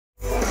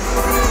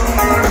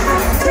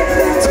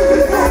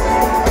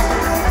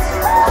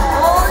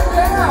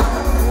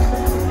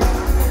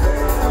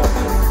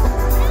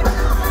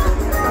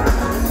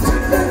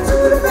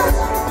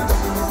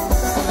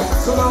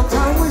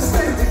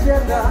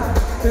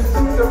Even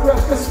through the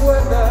roughest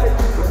weather,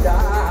 you and I,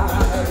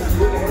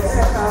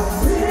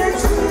 yeah.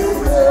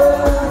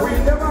 We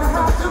never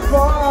have to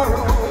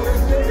borrow,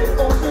 and maybe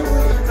only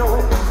we know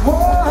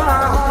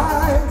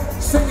why.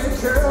 Singing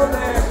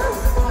careless.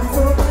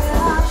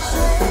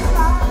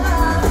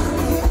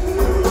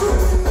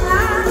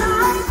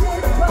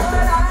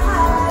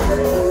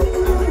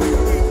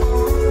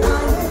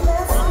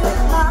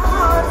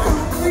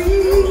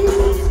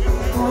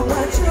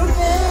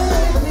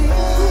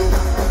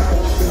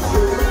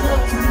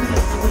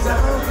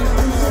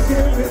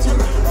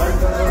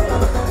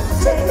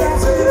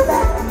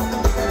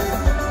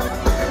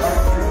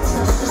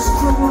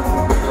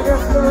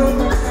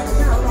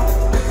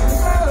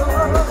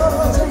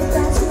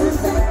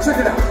 Check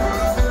it out.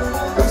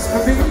 It's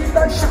for me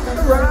that shot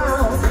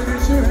around, it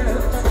is your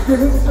hand,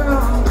 getting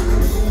found.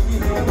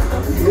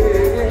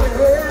 Yeah.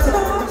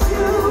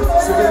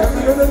 So then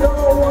you're the no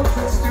one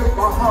can steal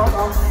my heart.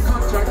 Our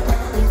contract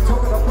can't be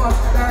torn apart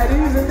that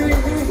easily.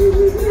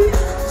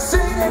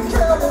 Singing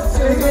Kelvin,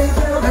 singing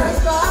Kelvin.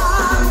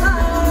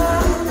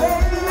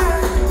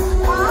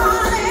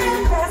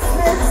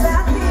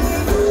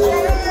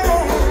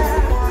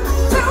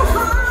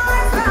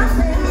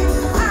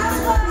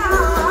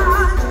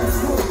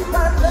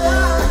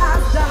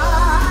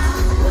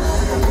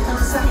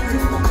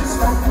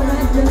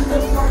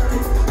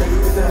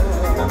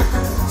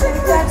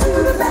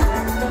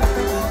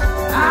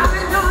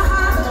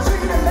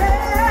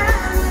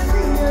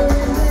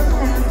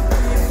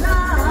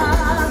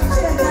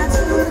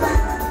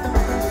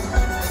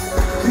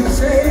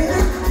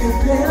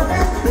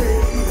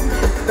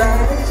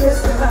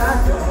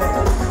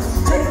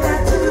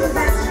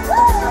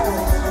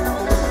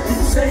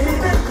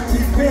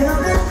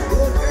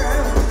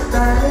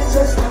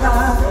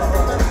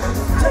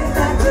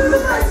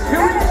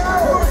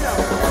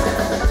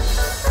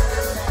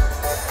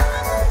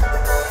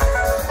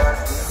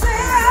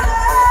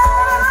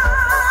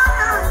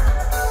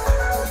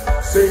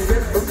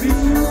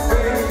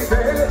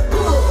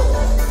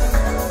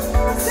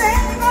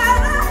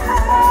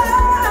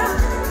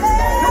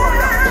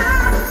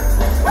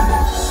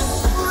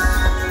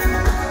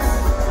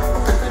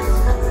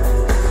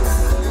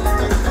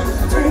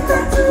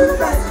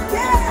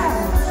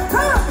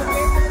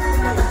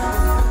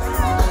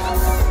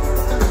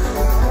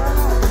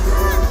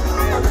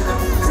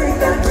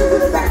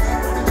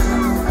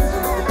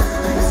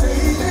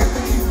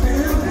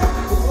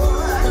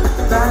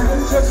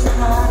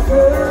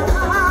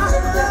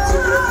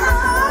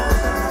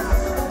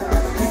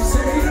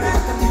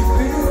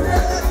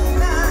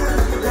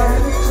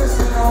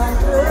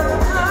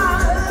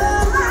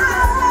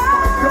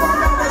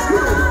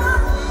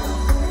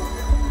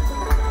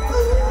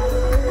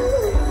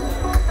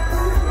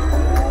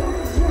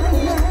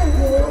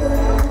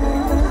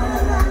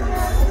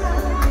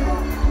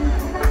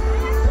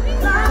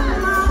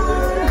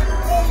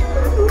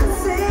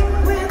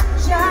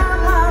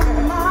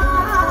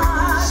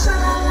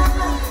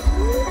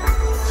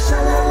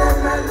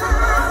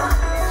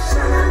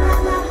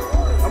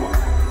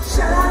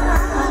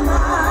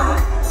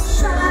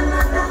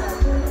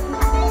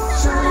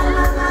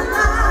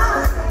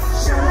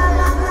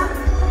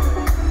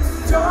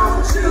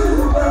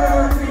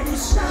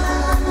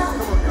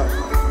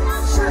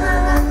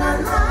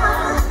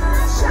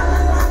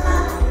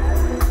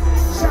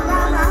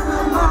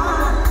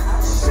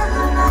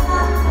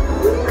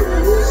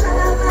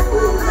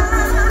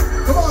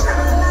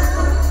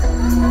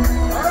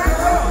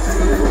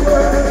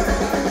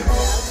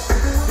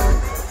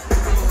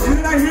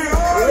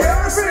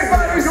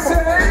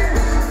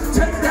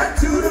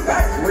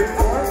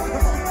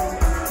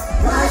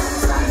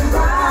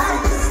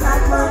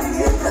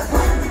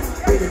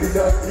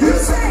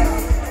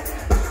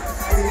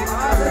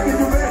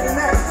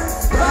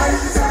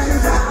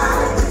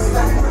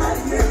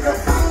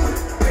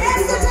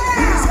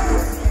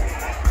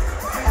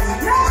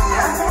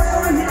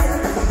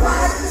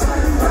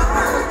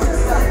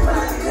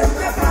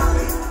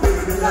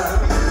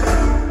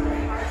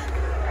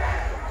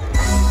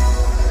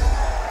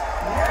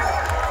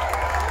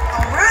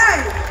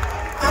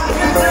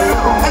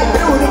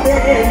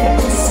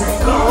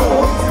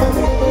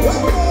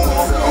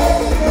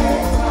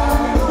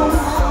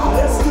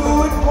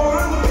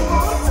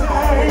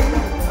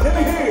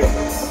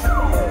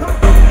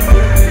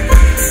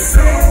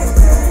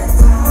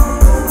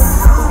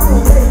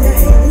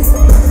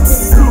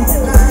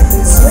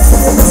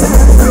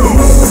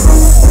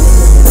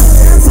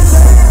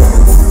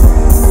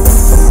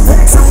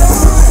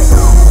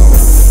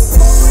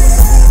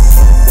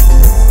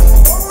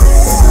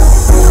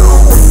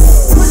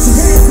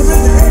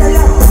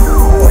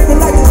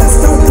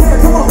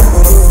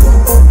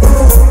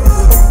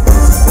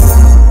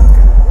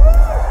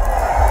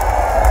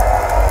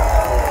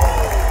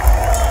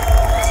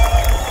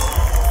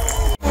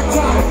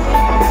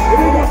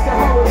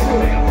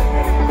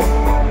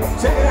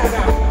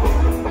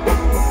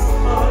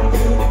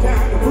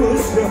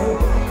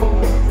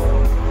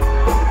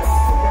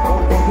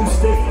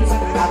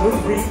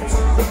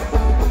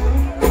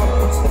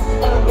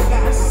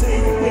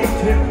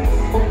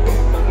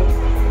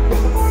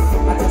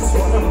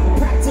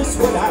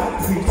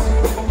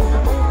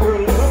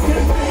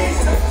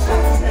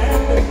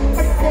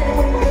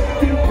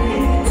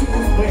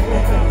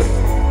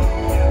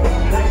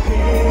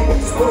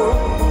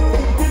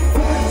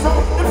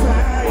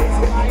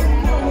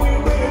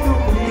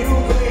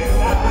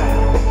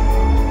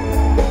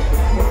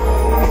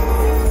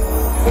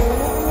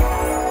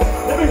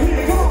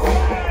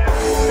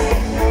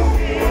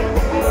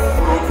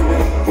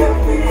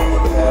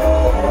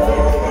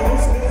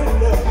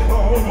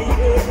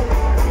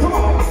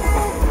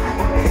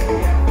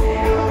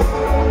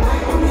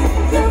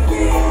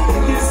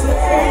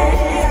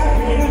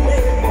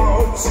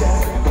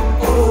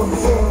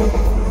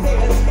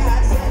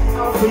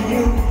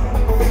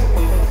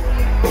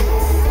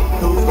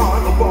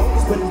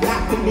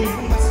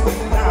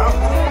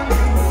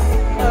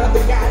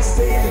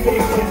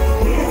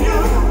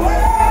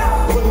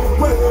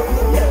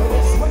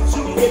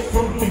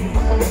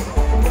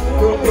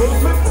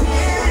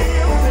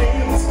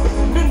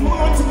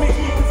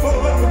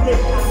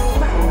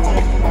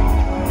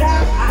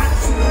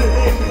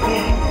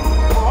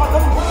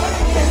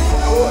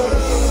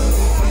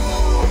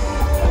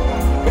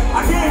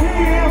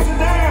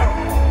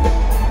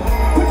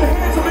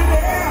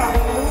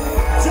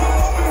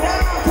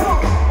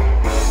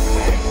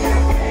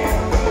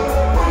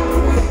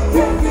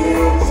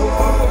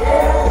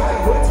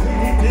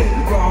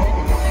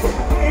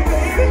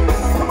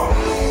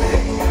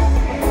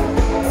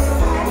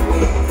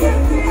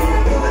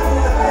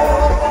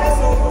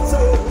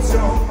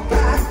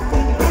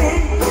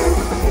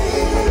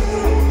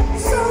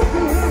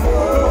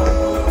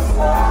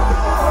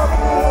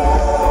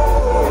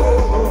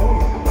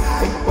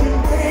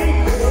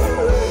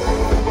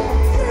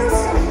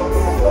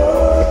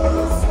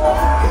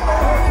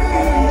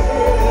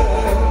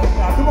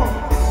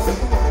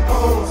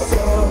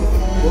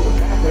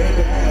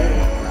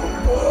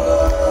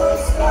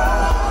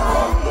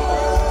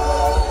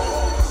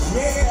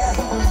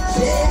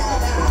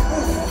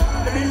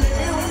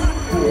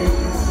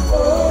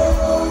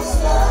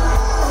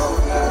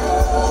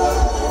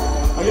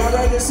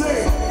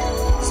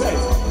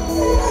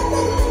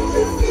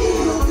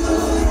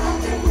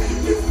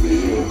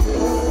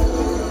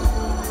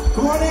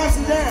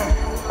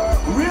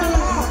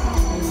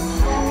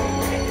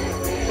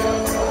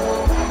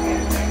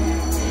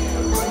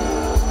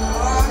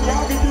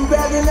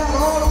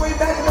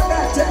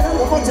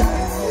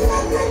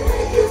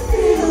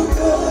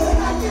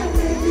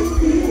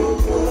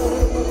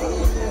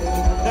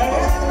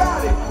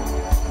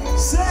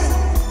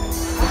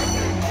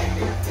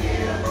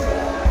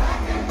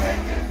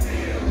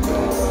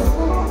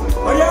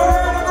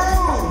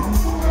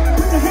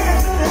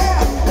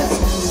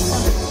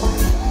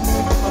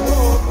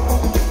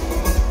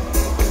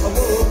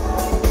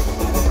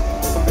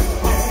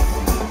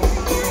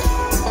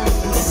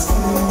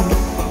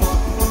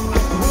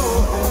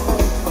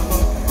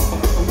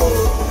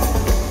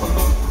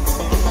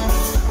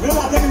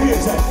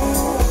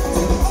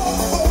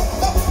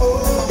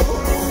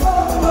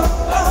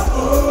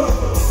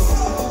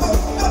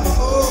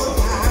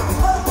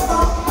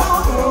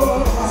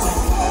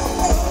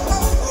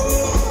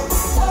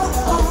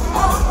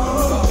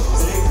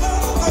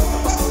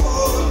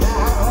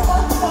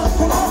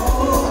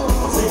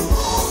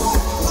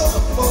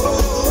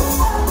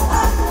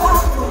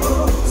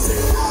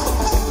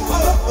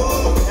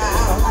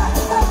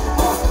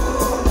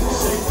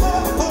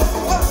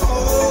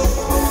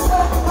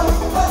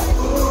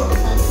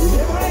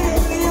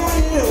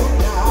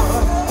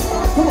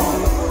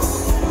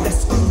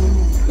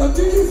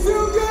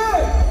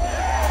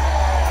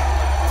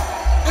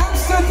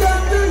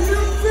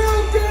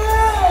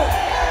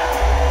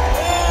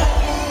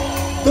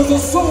 Does the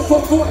soulful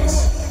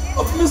voice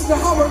of Mr.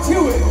 Howard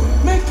Hewitt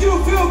make you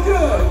feel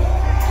good?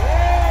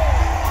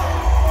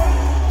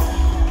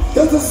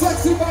 Does the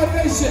sexy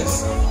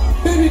vivacious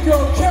baby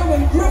girl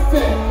Carolyn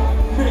Griffin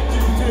make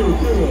you feel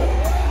good?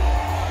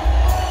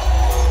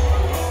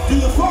 Do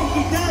the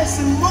funky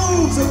dancing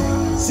moves of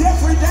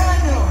Jeffrey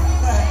Daniel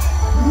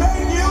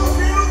make you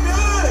feel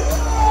good?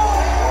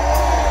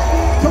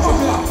 Come on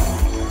now.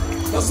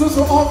 Now since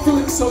we're all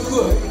feeling so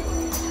good,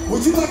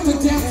 would you like to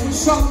dance with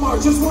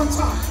Shalamar just one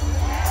time?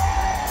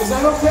 Is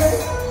that okay?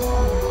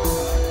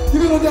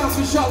 You're gonna dance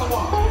with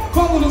Shalamar.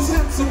 Follow this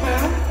handsome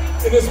man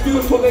and this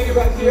beautiful lady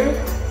right here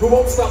who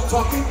won't stop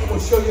talking and will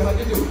show you how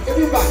to do it.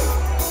 Everybody,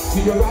 to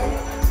your right,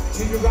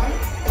 to your right,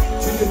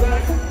 to your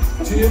left,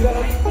 to your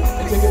left,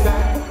 and take it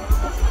back.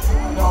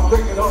 Now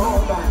bring it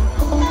on back.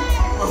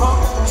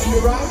 To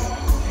your right,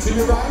 to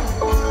your right,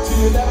 to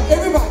your left.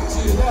 Everybody to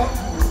your left,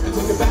 and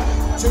take it back.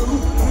 2, 3,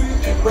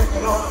 and bring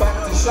it on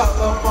back to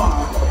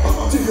Shalamar.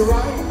 To your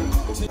right,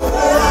 to your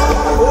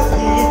left. What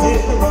he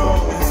did wrong.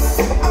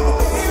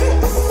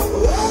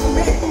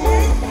 Make me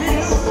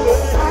feel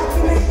good. I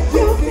can make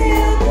you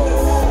feel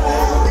good.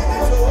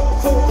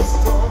 So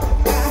strong.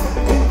 I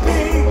can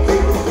make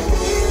you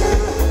feel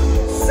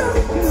so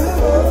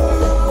good.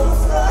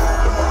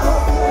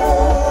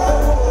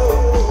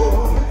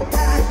 I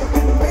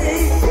can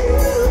make you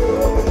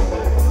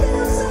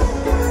feel so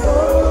good.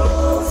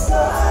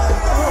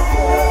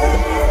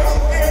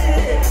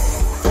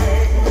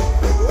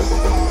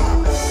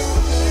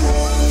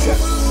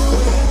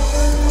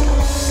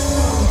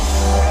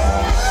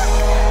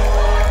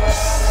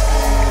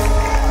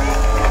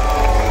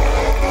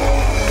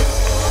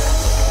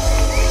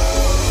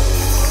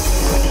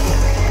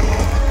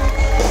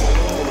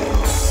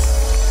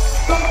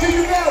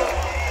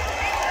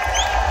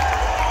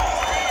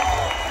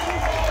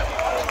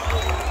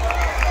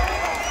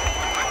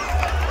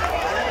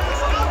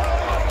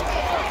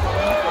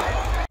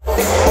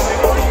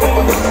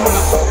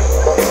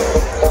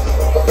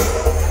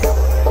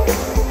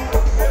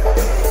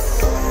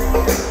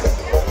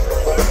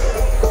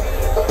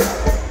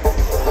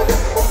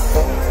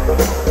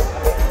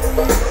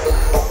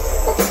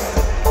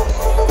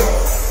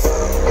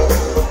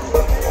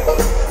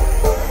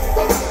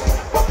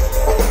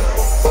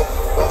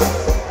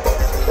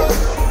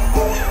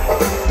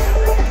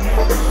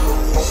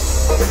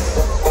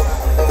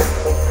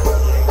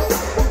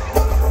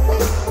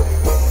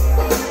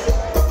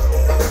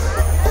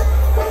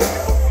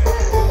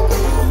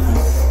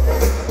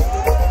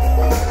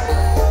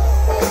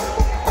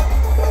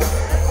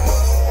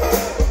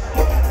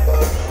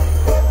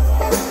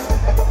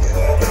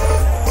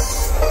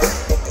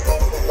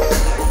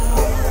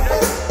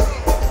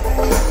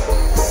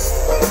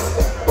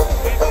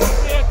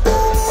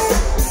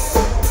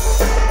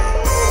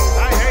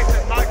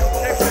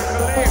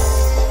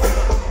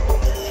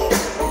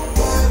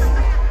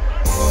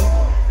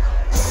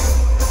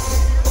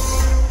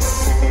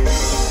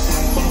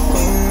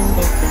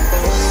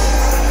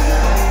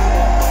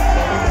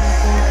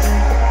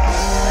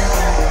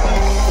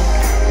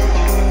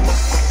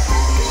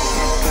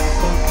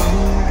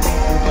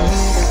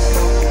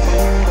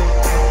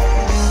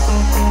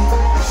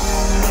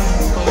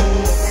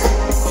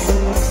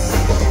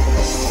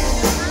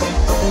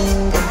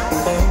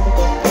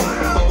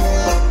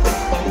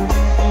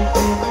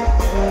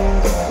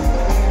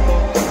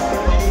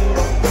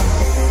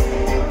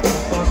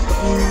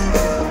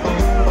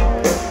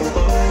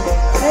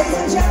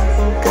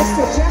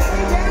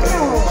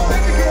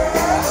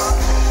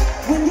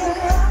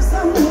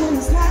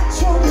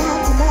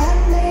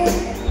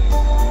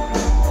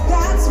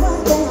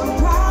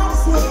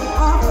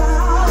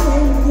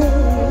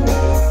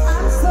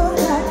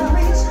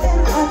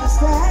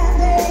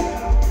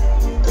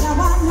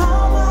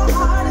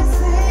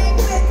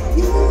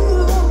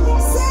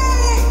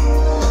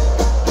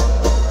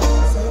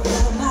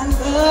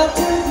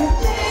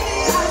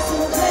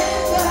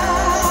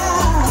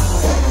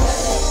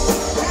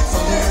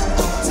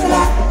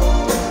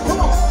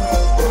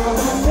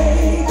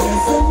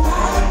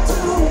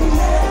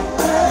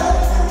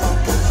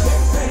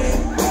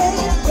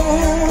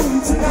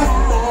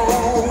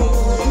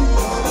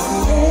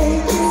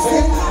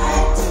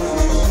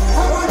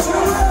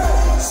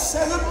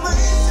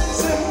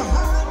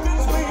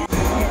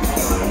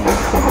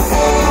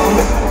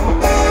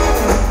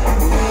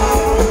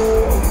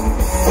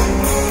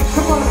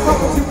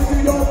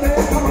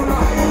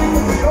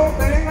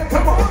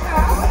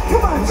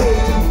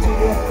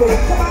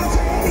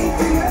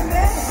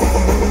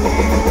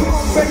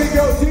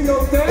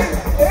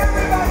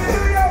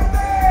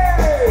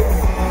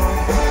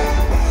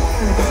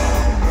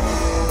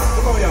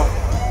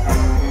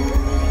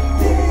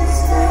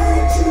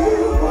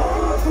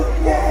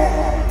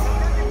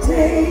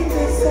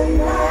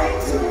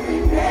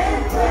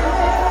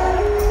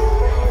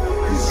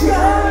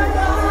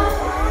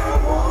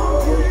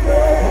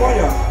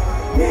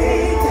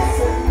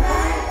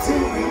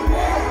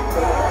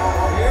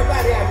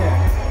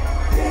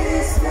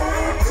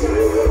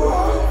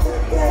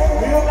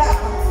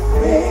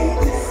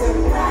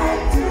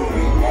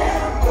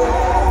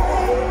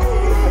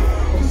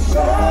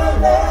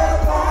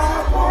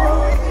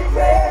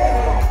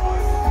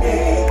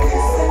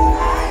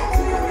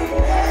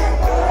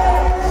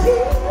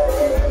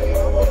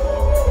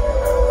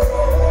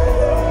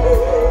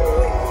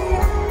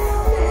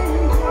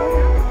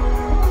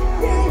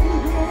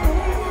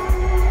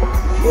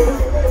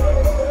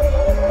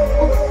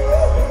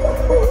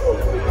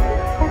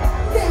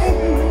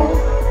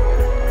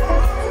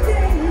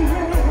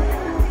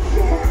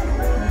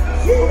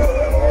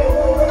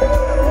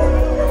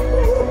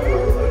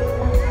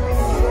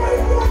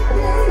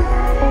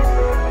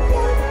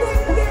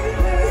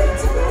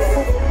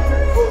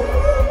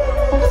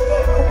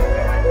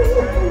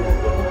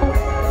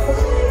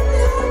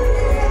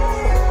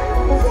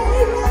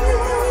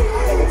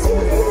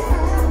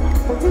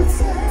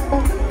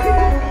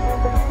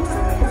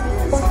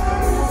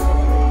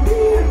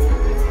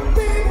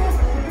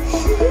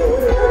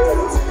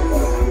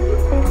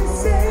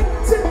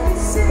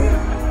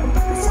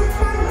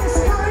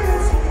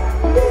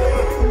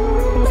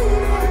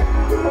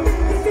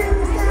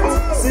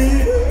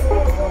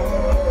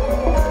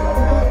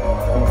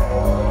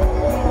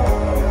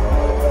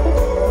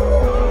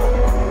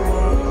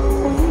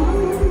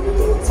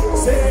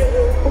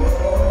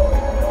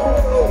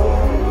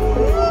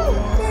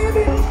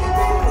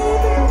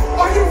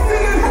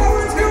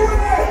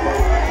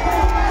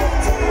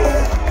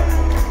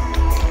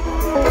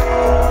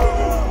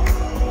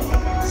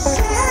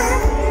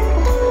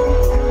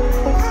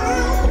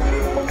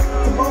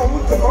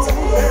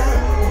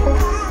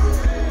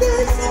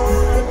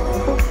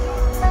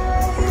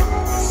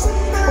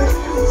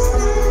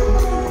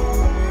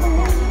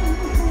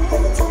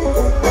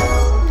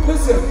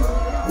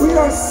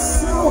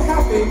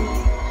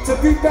 to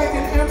be back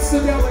in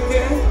Amsterdam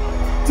again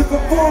to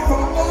perform for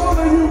all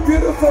of you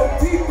beautiful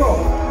people.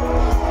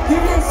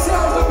 Give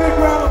yourselves a big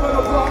round of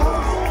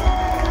applause.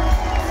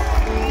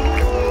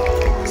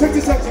 Check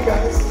this out, you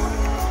guys.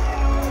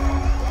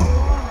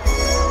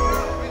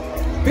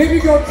 Baby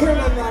girl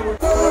Caroline and I were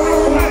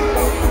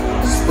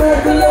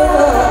spread the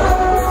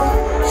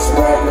love,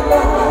 spread the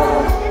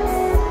love,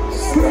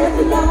 spread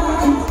the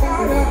love. You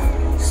gotta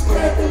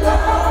spread the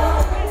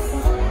love,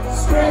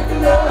 spread the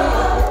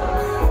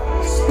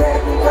love, spread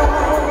the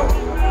love,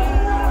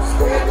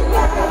 spread the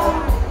love.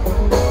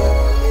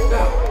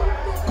 Now,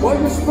 while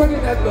you're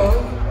spreading that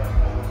love,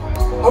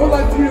 I would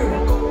like you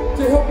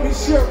to help me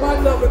share my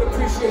love and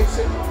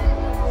appreciation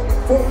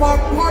for my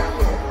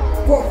partner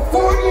for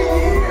 40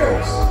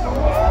 years.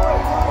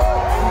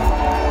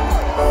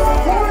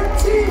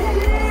 14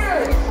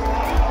 years!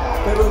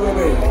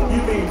 Wait. You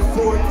mean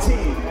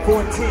 14.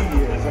 14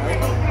 years,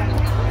 right?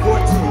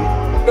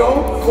 14. No,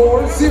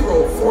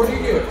 40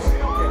 years.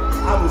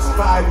 I was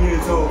 5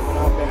 years old when I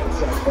met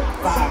Chuck.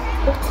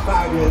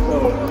 5 years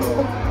old.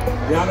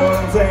 Y'all know what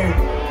I'm saying?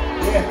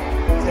 Yeah,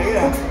 check it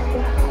out.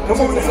 Come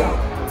on now.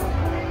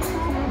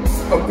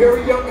 A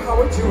very young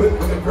Howard Hewitt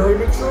with a very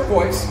mature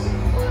voice.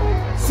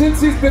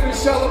 Since he's been in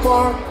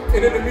Shalamar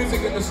and in the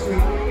music industry,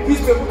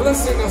 he's been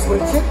blessing us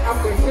with hit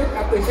after hit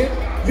after hit.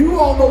 You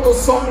all know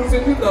those songs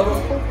and you love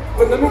them.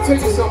 But let me tell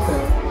you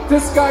something.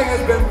 This guy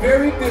has been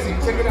very busy.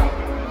 Check it out.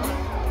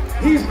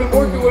 He's been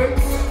working with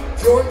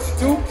George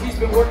Duke. He's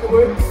been working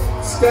with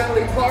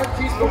Stanley Clark.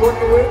 He's been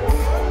working with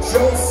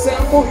Joe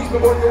Sample. He's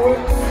been working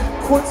with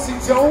Quincy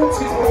Jones.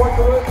 He's been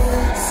working with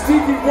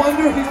Stevie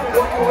Wonder. He's been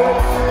working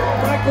with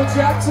Michael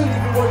Jackson.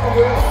 He's been working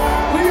with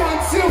Leon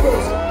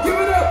Silvers. Give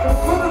it up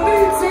for the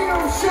lead singer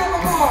of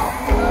Shalamar,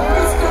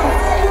 Mr.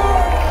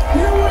 Howard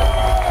Hewitt.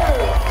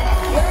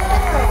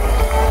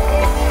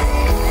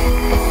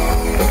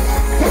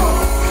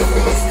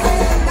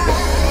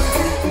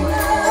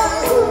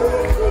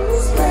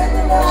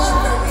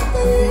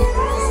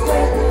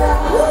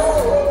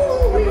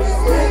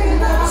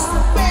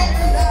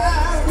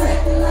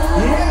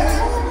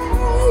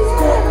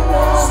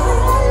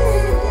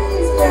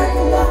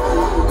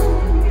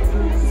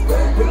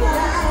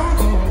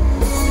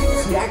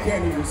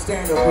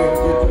 Stand up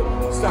here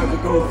and start to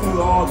go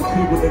through all the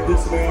people that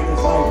this man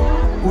has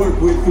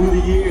worked with through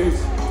the years.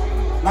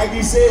 Like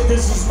he said,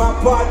 this is my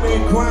partner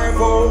in crime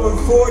for over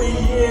 40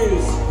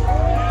 years.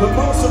 But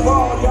most of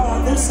all,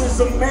 y'all, this is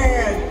a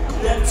man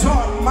that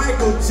taught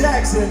Michael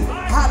Jackson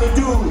how to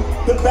do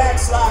the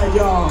backslide,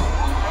 y'all.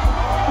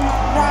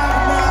 Nah.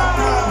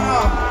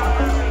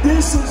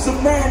 This is a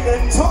man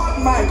that taught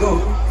Michael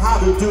how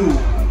to do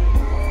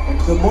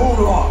the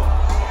moonwalk.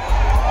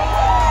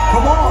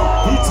 Come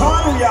on, he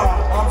taught him, y'all.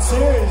 I'm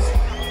serious.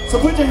 So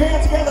put your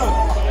hands together.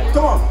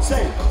 Come on,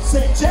 say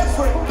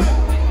Jeffrey.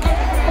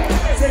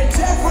 Say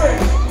Jeffrey.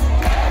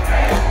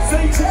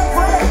 Say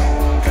Jeffrey.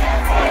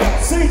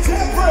 Say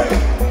Jeffrey.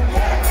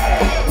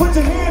 Put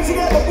your hands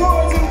together,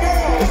 boys and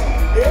girls.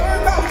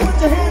 Everybody put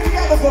your hands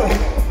together for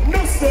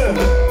Mr.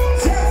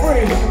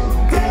 Jeffrey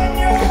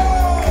Daniel.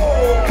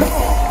 Come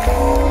on.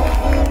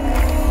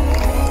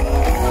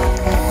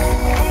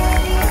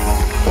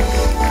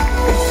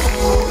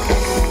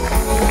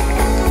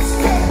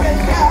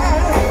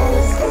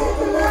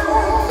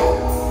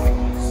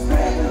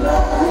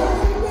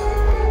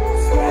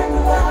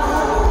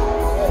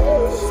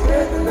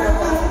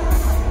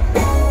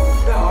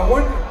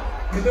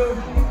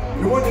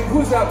 You're wondering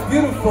who's that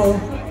beautiful,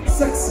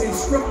 sexy,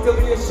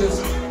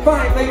 scrumptious,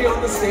 fine lady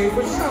on the stage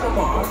with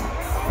Shalamar.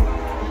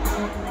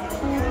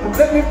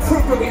 Let me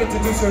properly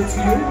introduce her to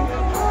you.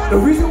 The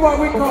reason why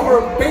we call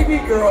her baby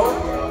girl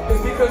is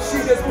because she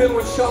has been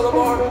with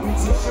Shalamar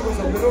since she was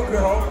a little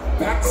girl,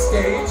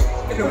 backstage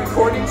in the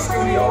recording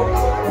studio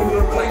when we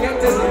were playing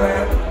at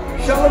Disneyland.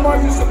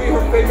 Shalamar used to be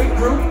her favorite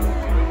group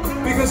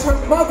because her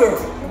mother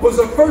was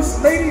the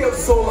first lady of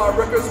Solar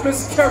Records,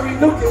 Miss Carrie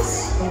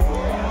Lucas.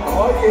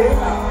 Oh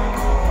yeah.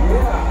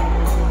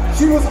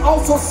 She was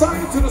also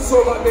signed to the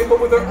Solar label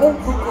with her own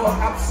group called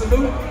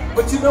Absolute.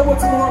 But you know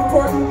what's more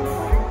important?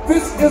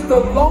 This is the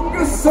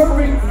longest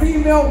serving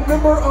female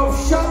member of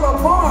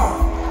Shalamar,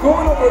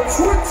 going over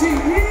 20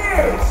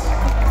 years.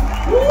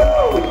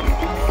 Woo!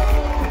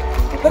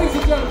 Ladies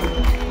and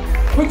gentlemen,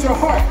 put your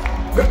heart,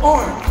 your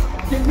arm,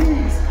 your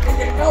knees, and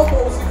your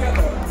elbows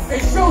together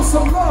and show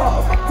some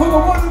love for the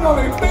one and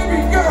only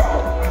baby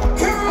girl,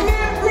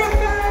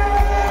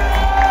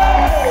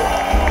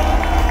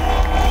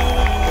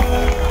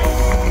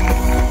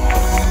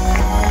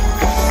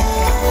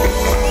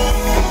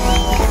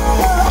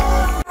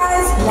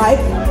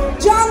 like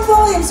John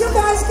Williams. You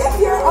guys give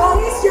your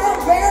own, he's your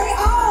very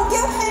own.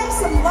 Give him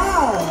some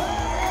love.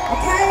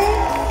 Okay?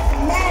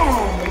 Man,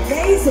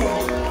 amazing.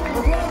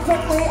 But really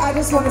quickly, I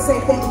just want to say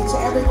thank you to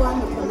everyone,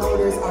 the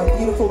promoters, our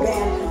beautiful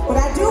band. But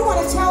I do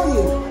want to tell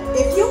you,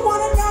 if you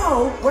want to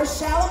know where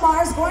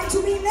Shalamar is going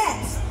to be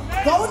next,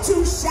 go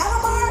to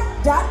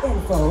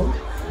shalamar.info.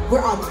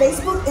 We're on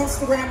Facebook,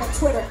 Instagram, and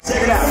Twitter.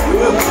 Check it out.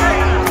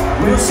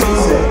 We'll see.